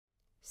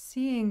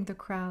Seeing the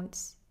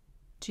crowds,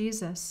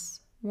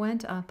 Jesus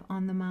went up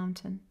on the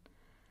mountain,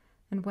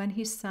 and when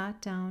he sat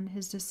down,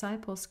 his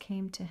disciples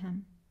came to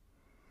him.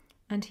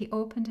 And he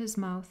opened his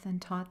mouth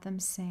and taught them,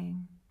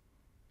 saying,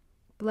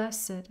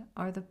 Blessed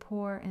are the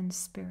poor in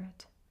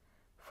spirit,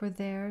 for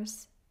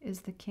theirs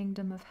is the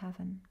kingdom of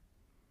heaven.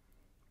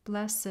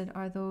 Blessed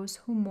are those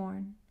who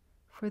mourn,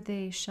 for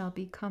they shall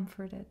be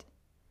comforted.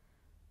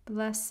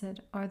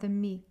 Blessed are the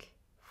meek,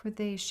 for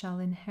they shall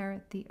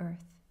inherit the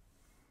earth.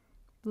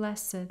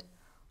 Blessed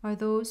are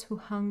those who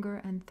hunger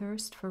and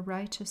thirst for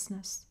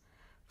righteousness,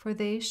 for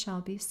they shall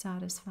be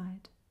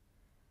satisfied.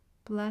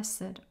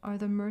 Blessed are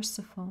the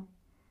merciful,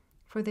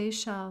 for they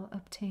shall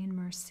obtain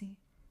mercy.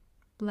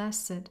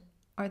 Blessed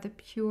are the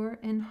pure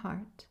in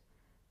heart,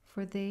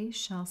 for they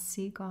shall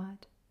see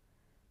God.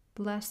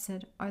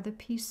 Blessed are the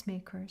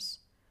peacemakers,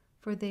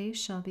 for they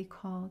shall be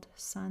called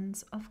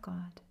sons of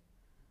God.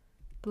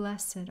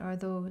 Blessed are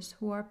those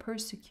who are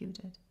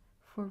persecuted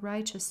for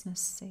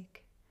righteousness'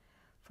 sake,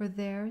 for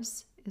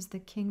theirs is the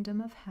kingdom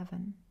of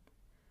heaven.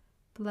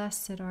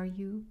 Blessed are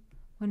you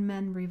when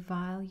men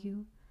revile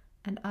you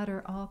and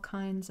utter all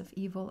kinds of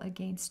evil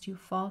against you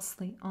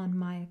falsely on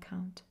my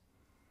account.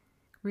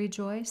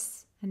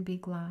 Rejoice and be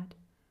glad,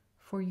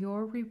 for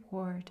your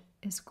reward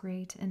is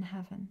great in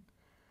heaven,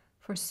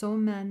 for so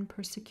men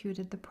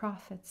persecuted the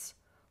prophets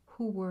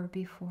who were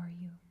before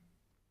you.